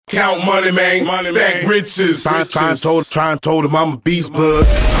Count money, man. Stack riches. Try and told him I'm a beast, bud.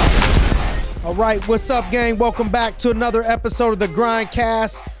 All right, what's up, gang? Welcome back to another episode of the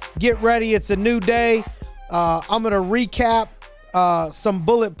GRINDcast. Get ready, it's a new day. I'm going to recap some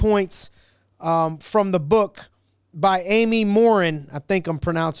bullet points from the book by Amy Morin. I think I'm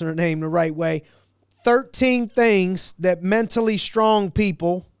pronouncing her name the right way. 13 things that mentally strong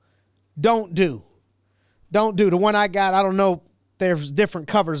people don't do. Don't do. The one I got, I don't know, there's different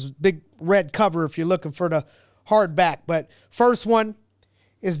covers, big red cover if you're looking for the hardback. But first one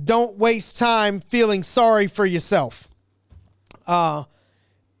is don't waste time feeling sorry for yourself. I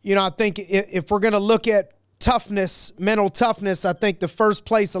think if we're going to look at toughness, mental toughness, I think the first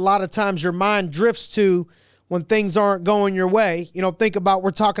place a lot of times your mind drifts to when things aren't going your way. Think about,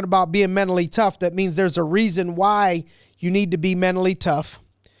 we're talking about being mentally tough. That means there's a reason why you need to be mentally tough.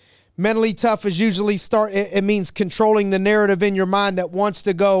 Mentally tough is usually it means controlling the narrative in your mind that wants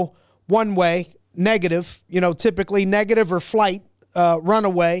to go one way, negative, typically negative or flight, run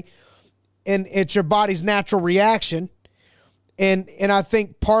away, and it's your body's natural reaction. And I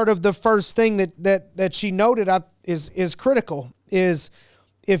think part of the first thing that she noted is critical is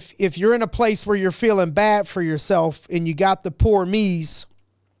if you're in a place where you're feeling bad for yourself and you got the poor me's,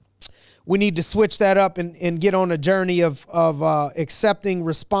 we need to switch that up and get on a journey of accepting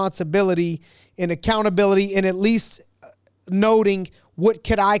responsibility and accountability, and at least noting what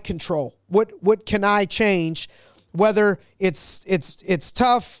can I control, what can I change, whether it's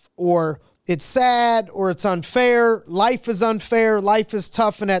tough or it's sad or it's unfair. Life is unfair. Life is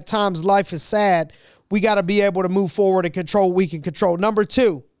tough. And at times life is sad. We got to be able to move forward and control what we can control. Number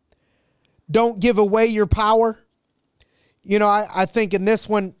 2, don't give away your power. I think in this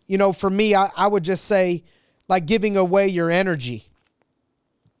one, for me, I would just say like giving away your energy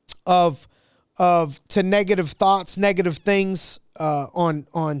to negative thoughts, negative things,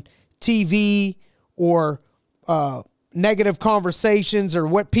 on TV or, negative conversations or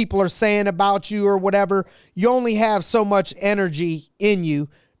what people are saying about you or whatever. You only have so much energy in you.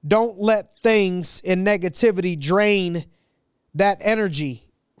 Don't let things and negativity drain that energy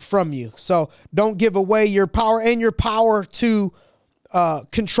from you. So don't give away your power and your power to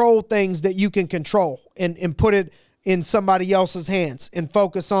control things that you can control and put it in somebody else's hands and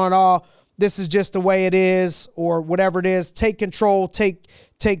focus on, this is just the way it is or whatever it is. Take control, take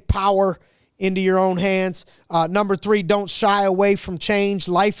power into your own hands. Number 3, don't shy away from change.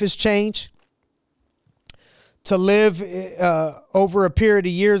 Life is change. To live over a period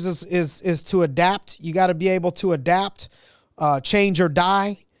of years is to adapt. You got to be able to adapt, change or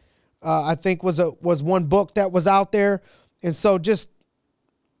die. I think was one book that was out there. And so just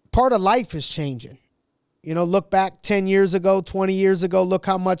part of life is changing. Look back 10 years ago, 20 years ago, look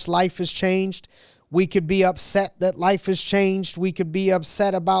how much life has changed. We could be upset that life has changed. We could be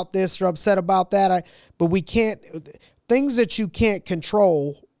upset about this or upset about that. But we can't, things that you can't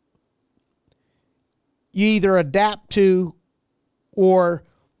control, you either adapt to or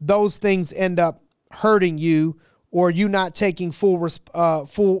those things end up hurting you or you not taking full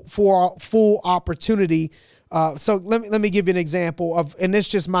opportunity. So let me give you an example of, and it's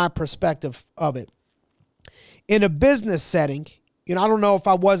just my perspective of it. In a business setting, I don't know if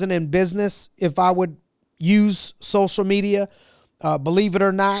I wasn't in business, if I would use social media. Believe it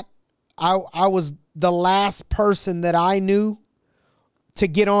or not, I was the last person that I knew to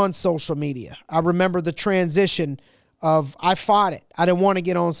get on social media. I remember the transition of, I fought it. I didn't want to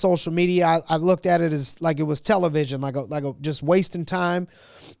get on social media. I looked at it as like it was television, like a just wasting time.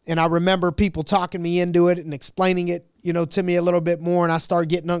 And I remember people talking me into it and explaining it, to me a little bit more. And I started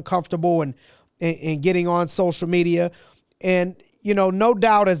getting uncomfortable and getting on social media. And, no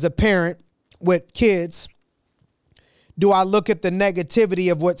doubt as a parent with kids, do I look at the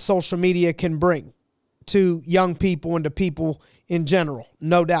negativity of what social media can bring to young people and to people in general?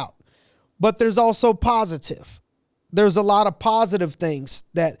 No doubt. But there's also positive. There's a lot of positive things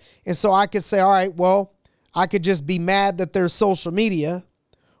and so I could say, all right, well, I could just be mad that there's social media,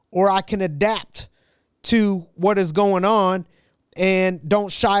 or I can adapt to what is going on and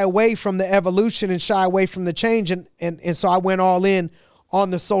don't shy away from the evolution and shy away from the change. And so I went all in on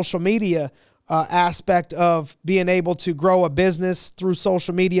the social media aspect of being able to grow a business through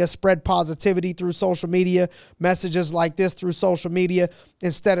social media, spread positivity through social media, messages like this through social media,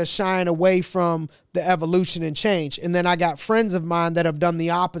 instead of shying away from the evolution and change. And then I got friends of mine that have done the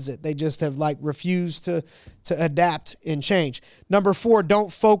opposite. They just have refused to adapt and change. Number 4, don't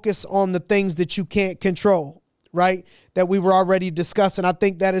focus on the things that you can't control, right? That we were already discussing. I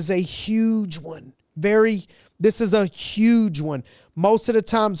think that is a huge one. This is a huge one. Most of the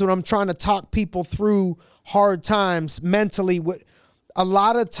times when I'm trying to talk people through hard times mentally, a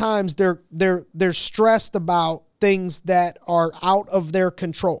lot of times they're stressed about things that are out of their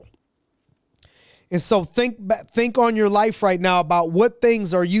control. And so think on your life right now about what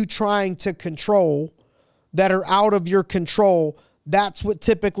things are you trying to control that are out of your control. That's what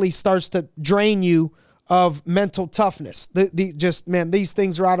typically starts to drain you of mental toughness. These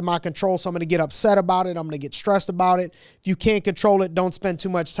things are out of my control, so I'm going to get upset about it. I'm going to get stressed about it. If you can't control it, don't spend too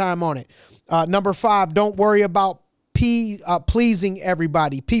much time on it. Number 5, don't worry about pleasing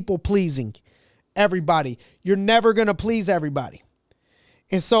everybody, people pleasing everybody. You're never going to please everybody.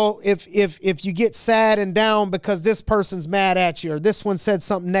 And so if you get sad and down because this person's mad at you, or this one said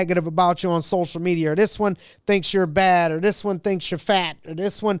something negative about you on social media, or this one thinks you're bad, or this one thinks you're fat, or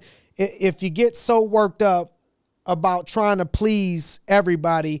this one, if you get so worked up about trying to please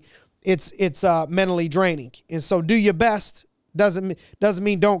everybody, it's mentally draining. And so do your best. Doesn't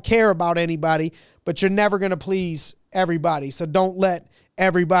mean don't care about anybody, but you're never going to please everybody. So don't let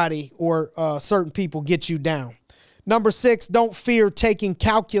everybody or certain people get you down. Number 6, don't fear taking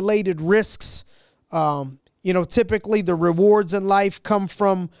calculated risks. Typically the rewards in life come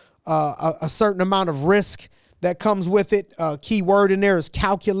from a certain amount of risk that comes with it. Key word in there is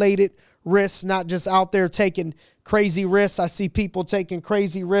calculated risks, not just out there taking crazy risks. I see people taking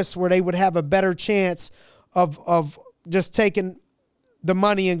crazy risks where they would have a better chance of just taking the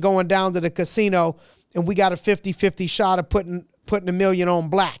money and going down to the casino, and we got a 50-50 shot of putting $1 million on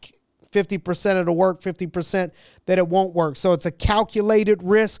black. 50% of the work, 50% that it won't work. So it's a calculated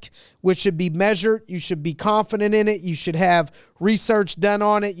risk, which should be measured. You should be confident in it. You should have research done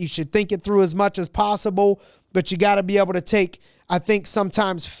on it. You should think it through as much as possible, but you got to be able to take, I think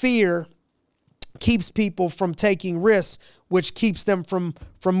sometimes fear keeps people from taking risks, which keeps them from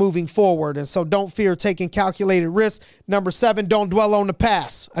moving forward. And so don't fear taking calculated risks. Number 7, don't dwell on the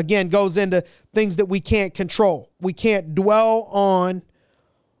past. Again, goes into things that we can't control. We can't dwell on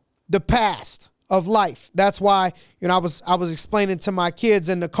the past of life. That's why, I was explaining to my kids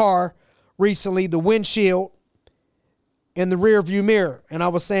in the car recently, the windshield in the rear view mirror. And I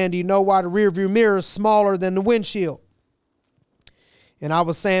was saying, do you know why the rear view mirror is smaller than the windshield? And I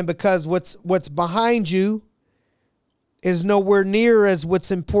was saying, because what's behind you is nowhere near as what's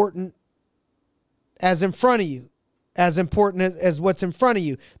important as in front of you, as important as what's in front of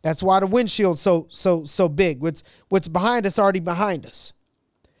you. That's why the windshield's so big. What's behind us already behind us.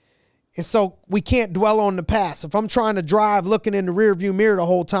 And so we can't dwell on the past. If I'm trying to drive looking in the rearview mirror the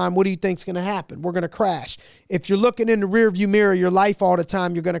whole time, what do you think's going to happen? We're going to crash. If you're looking in the rearview mirror of your life all the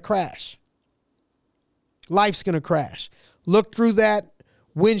time, you're going to crash. Life's going to crash. Look through that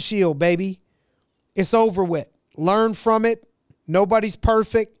windshield, baby. It's over with. Learn from it. Nobody's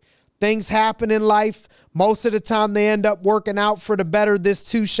perfect. Things happen in life. Most of the time they end up working out for the better. This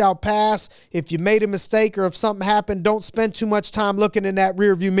too shall pass. If you made a mistake or if something happened, don't spend too much time looking in that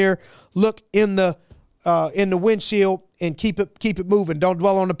rearview mirror. Look in the windshield and keep it moving. Don't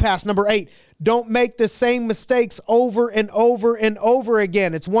dwell on the past. Number 8, don't make the same mistakes over and over and over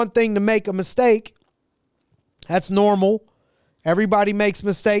again. It's one thing to make a mistake. That's normal. Everybody makes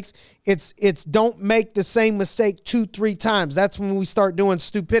mistakes. It's don't make the same mistake 2-3 times. That's when we start doing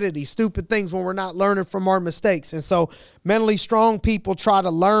stupid things when we're not learning from our mistakes. And so mentally strong people try to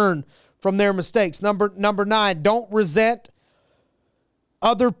learn from their mistakes. Number 9, don't resent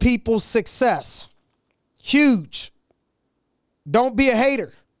other people's success. Huge. Don't be a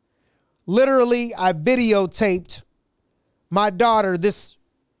hater. Literally, I videotaped my daughter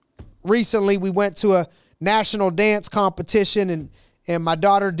recently. We went to a national dance competition, and my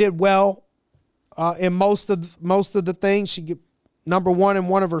daughter did well in most of the things. She get number 1 in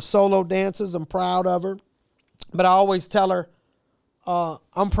one of her solo dances. I'm proud of her, but I always tell her,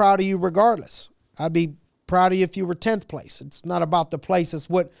 I'm proud of you regardless. I'd be proud of you if you were 10th place. It's not about the place. It's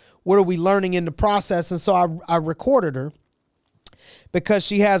what are we learning in the process. And so I recorded her because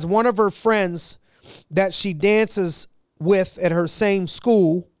she has one of her friends that she dances with at her same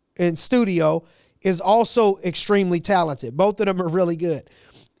school and studio is also extremely talented. Both of them are really good.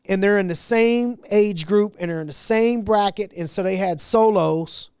 And they're in the same age group and they're in the same bracket. And so they had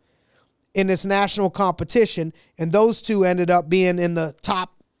solos in this national competition. And those two ended up being in the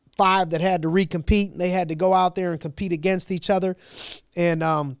top 5 that had to recompete. And they had to go out there and compete against each other.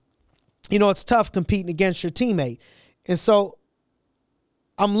 And, it's tough competing against your teammate. And so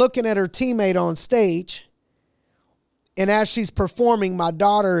I'm looking at her teammate on stage. And as she's performing, my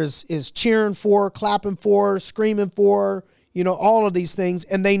daughter is cheering for her, clapping for her, screaming for her, all of these things.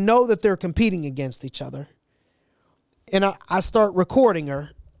 And they know that they're competing against each other. And I start recording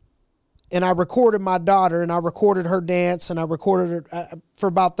her. And I recorded my daughter, and I recorded her dance, and I recorded her for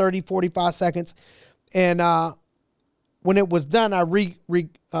about 30, 45 seconds. And when it was done, I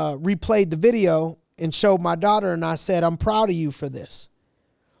replayed the video and showed my daughter, and I said, I'm proud of you for this.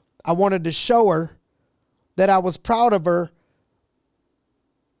 I wanted to show her that I was proud of her.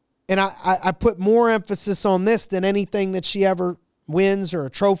 And I put more emphasis on this than anything that she ever wins or a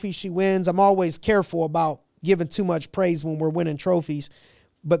trophy she wins. I'm always careful about giving too much praise when we're winning trophies.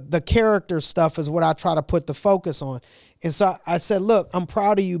 But the character stuff is what I try to put the focus on. And so I said, look, I'm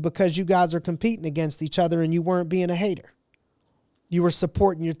proud of you because you guys are competing against each other and you weren't being a hater. You were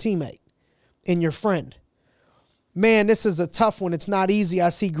supporting your teammate and your friend. Man, this is a tough one. It's not easy. I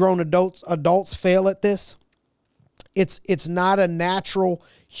see grown adults fail at this. It's not a natural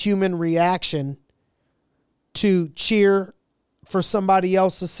human reaction to cheer for somebody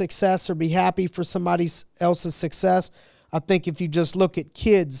else's success or be happy for somebody else's success. I think if you just look at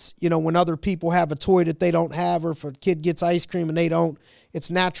kids, when other people have a toy that they don't have, or if a kid gets ice cream and they don't,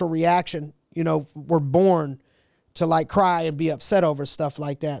 it's natural reaction. We're born to like cry and be upset over stuff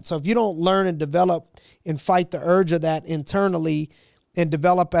like that. So if you don't learn and develop and fight the urge of that internally and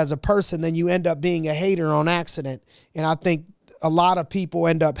develop as a person, then you end up being a hater on accident. And I think a lot of people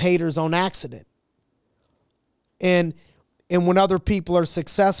end up haters on accident. And when other people are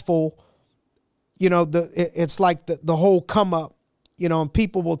successful, it's like the whole come up, and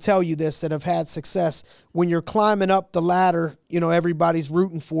people will tell you this that have had success. When you're climbing up the ladder, everybody's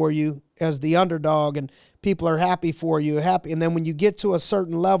rooting for you as the underdog and people are happy for you, happy. And then when you get to a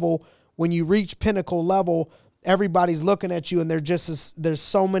certain level, when you reach pinnacle level, everybody's looking at you, and there's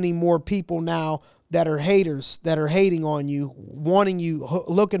so many more people now that are haters, that are hating on you, wanting you,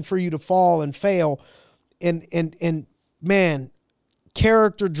 looking for you to fall and fail. And man,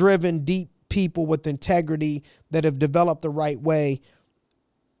 character-driven, deep people with integrity that have developed the right way,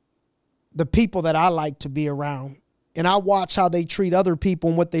 the people that I like to be around. And I watch how they treat other people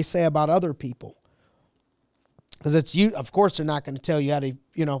and what they say about other people. Because it's you, of course, they're not going to tell you how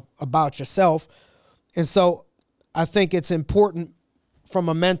to, about yourself. And so I think it's important from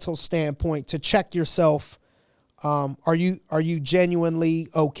a mental standpoint to check yourself. Are you genuinely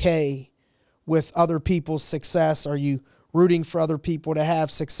okay with other people's success? Are you rooting for other people to have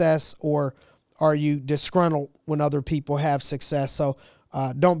success, or are you disgruntled when other people have success? So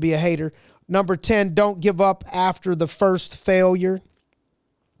don't be a hater. Number 10, don't give up after the first failure.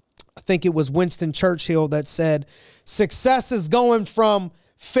 I think it was Winston Churchill that said, success is going from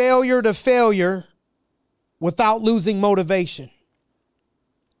failure to failure without losing motivation.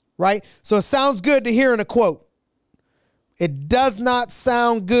 Right? So it sounds good to hear in a quote. It does not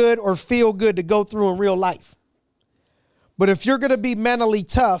sound good or feel good to go through in real life. But if you're going to be mentally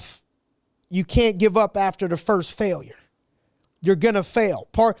tough, you can't give up after the first failure. You're going to fail.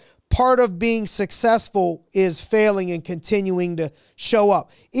 Part of being successful is failing and continuing to show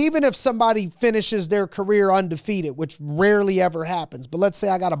up. Even if somebody finishes their career undefeated, which rarely ever happens. But let's say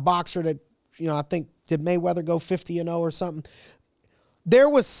I got a boxer that, I think, did Mayweather go 50-0 or something? There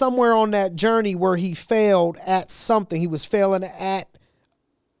was somewhere on that journey where he failed at something. He was failing at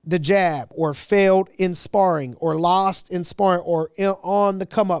the jab, or failed in sparring, or lost in sparring, or on the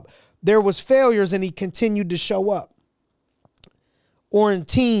come up. There was failures and he continued to show up. Or in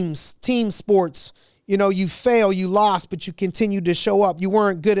team sports, you fail, you lost, but you continued to show up. You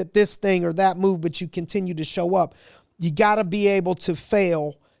weren't good at this thing or that move, but you continued to show up. You got to be able to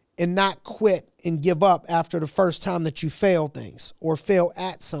fail and not quit and give up after the first time that you fail things or fail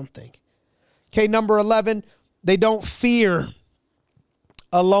at something. Okay, number 11, they don't fear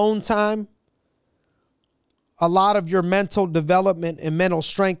alone time. A lot of your mental development and mental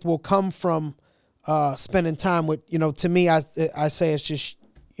strength will come from spending time with, to me, I say it's just,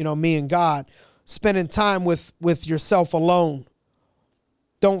 me and God, spending time with yourself alone.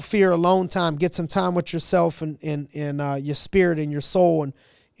 Don't fear alone time. Get some time with yourself and your spirit and your soul,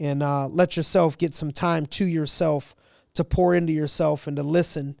 and let yourself get some time to yourself, to pour into yourself and to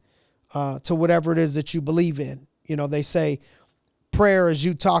listen to whatever it is that you believe in. They say prayer is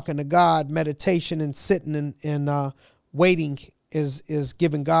you talking to God, meditation and sitting and waiting is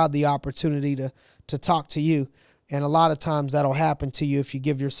giving God the opportunity to talk to you. And a lot of times that'll happen to you if you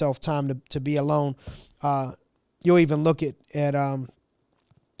give yourself time to be alone. You'll even look at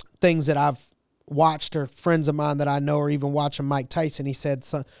things that I've watched, or friends of mine that I know, or even watching Mike Tyson. He said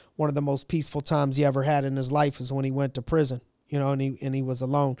one of the most peaceful times he ever had in his life is when he went to prison, and he was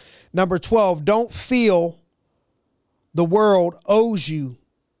alone. Number 12, don't feel the world owes you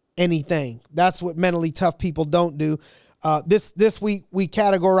anything. That's what mentally tough people don't do. This we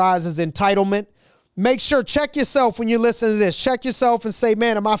categorize as entitlement. Make sure, check yourself when you listen to this. Check yourself and say,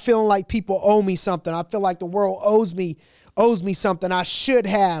 man, am I feeling like people owe me something? I feel like the world owes me something. I should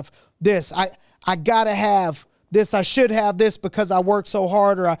have this. I gotta have this, I should have this because I worked so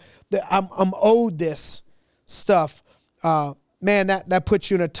hard, or I'm owed this stuff. Man, that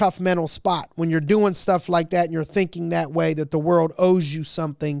puts you in a tough mental spot. When you're doing stuff like that and you're thinking that way, that the world owes you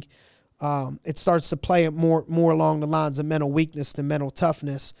something, it starts to play it more along the lines of mental weakness than mental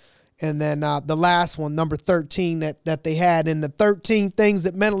toughness. And then the last one, number 13, that they had in the 13 things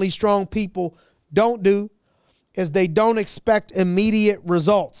that mentally strong people don't do, is they don't expect immediate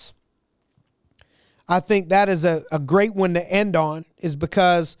results. I think that is a great one to end on, is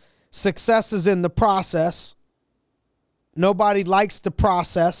because success is in the process. Nobody likes the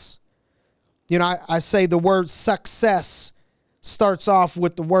process. You know, I say the word success starts off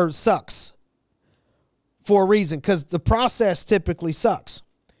with the word sucks for a reason, because the process typically sucks.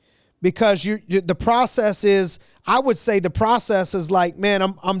 Because the process is, I would say the process is like,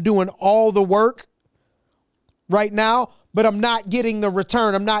 man, I'm doing all the work right now, but I'm not getting the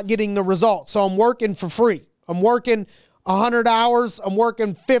return. I'm not getting the result. So I'm working for free. I'm working 100 hours. I'm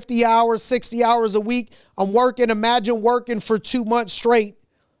working 50 hours, 60 hours a week. Imagine working for 2 months straight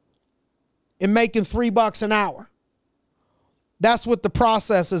and making $3 an hour. That's what the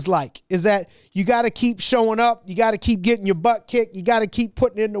process is like, is that you got to keep showing up. You got to keep getting your butt kicked. You got to keep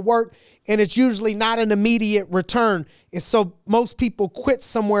putting in the work. And it's usually not an immediate return. And so most people quit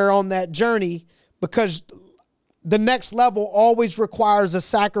somewhere on that journey, because the next level always requires a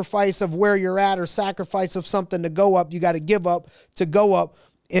sacrifice of where you're at, or sacrifice of something to go up. You got to give up to go up.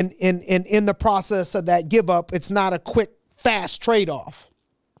 And in the process of that give up, it's not a quick, fast trade-off.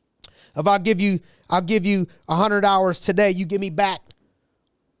 If I'll give you 100 hours today, you give me back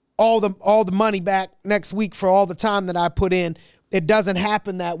all the money back next week for all the time that I put in. It doesn't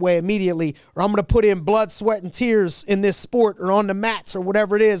happen that way immediately. Or I'm going to put in blood, sweat, and tears in this sport, or on the mats, or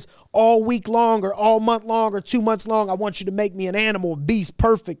whatever it is, all week long, or all month long, or 2 months long. I want you to make me an animal, beast,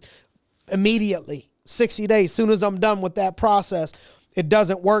 perfect, immediately, 60 days. As soon as I'm done with that process, it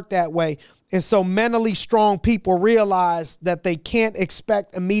doesn't work that way. And so mentally strong people realize that they can't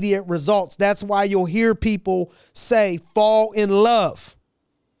expect immediate results. That's why you'll hear people say, fall in love.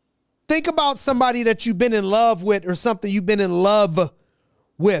 Think about somebody that you've been in love with, or something you've been in love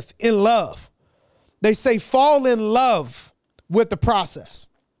with, in love. They say fall in love with the process.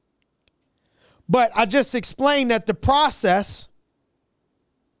 But I just explained that the process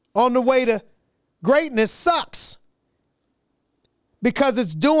on the way to greatness sucks, because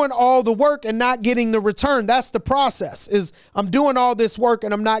it's doing all the work and not getting the return. That's the process, is I'm doing all this work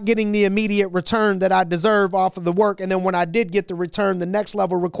and I'm not getting the immediate return that I deserve off of the work. And then when I did get the return, the next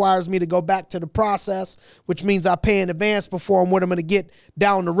level requires me to go back to the process, which means I pay in advance before what I'm going to get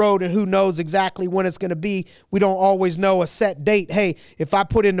down the road. And who knows exactly when it's going to be. We don't always know a set date. Hey, if I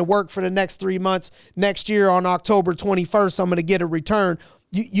put in the work for the next 3 months, next year on October 21st, I'm going to get a return.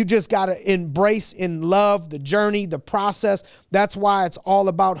 You just got to embrace and love the journey, the process. That's why it's all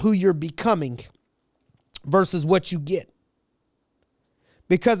about who you're becoming versus what you get.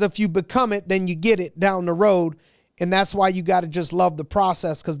 Because if you become it, then you get it down the road. And that's why you got to just love the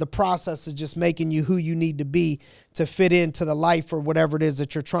process, because the process is just making you who you need to be to fit into the life or whatever it is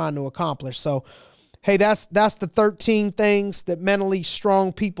that you're trying to accomplish. So, hey, that's the 13 things that mentally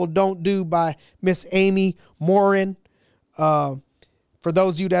strong people don't do by Miss Amy Morin. For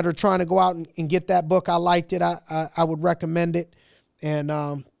those of you that are trying to go out and get that book, I liked it. I would recommend it. And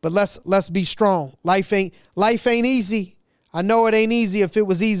but let's be strong. Life ain't easy. I know it ain't easy. If it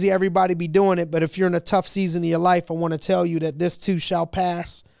was easy, everybody be doing it. But if you're in a tough season of your life, I want to tell you that this too shall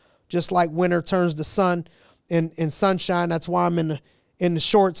pass. Just like winter turns to sun and sunshine. That's why I'm in the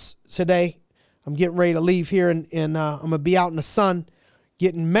shorts today. I'm getting ready to leave here, and I'm gonna be out in the sun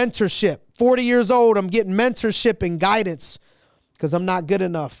getting mentorship. 40 years old, I'm getting mentorship and guidance, because I'm not good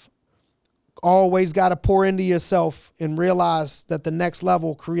enough. Always got to pour into yourself and realize that the next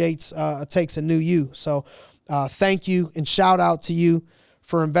level takes a new you. So thank you and shout out to you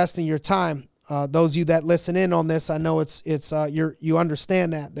for investing your time. Those of you that listen in on this, I know you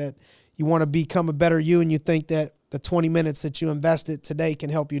understand that you want to become a better you, and you think that the 20 minutes that you invested today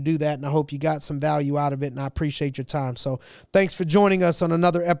can help you do that. And I hope you got some value out of it, and I appreciate your time. So thanks for joining us on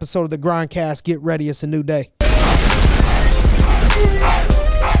another episode of the GRINDcast. Get ready. It's a new day.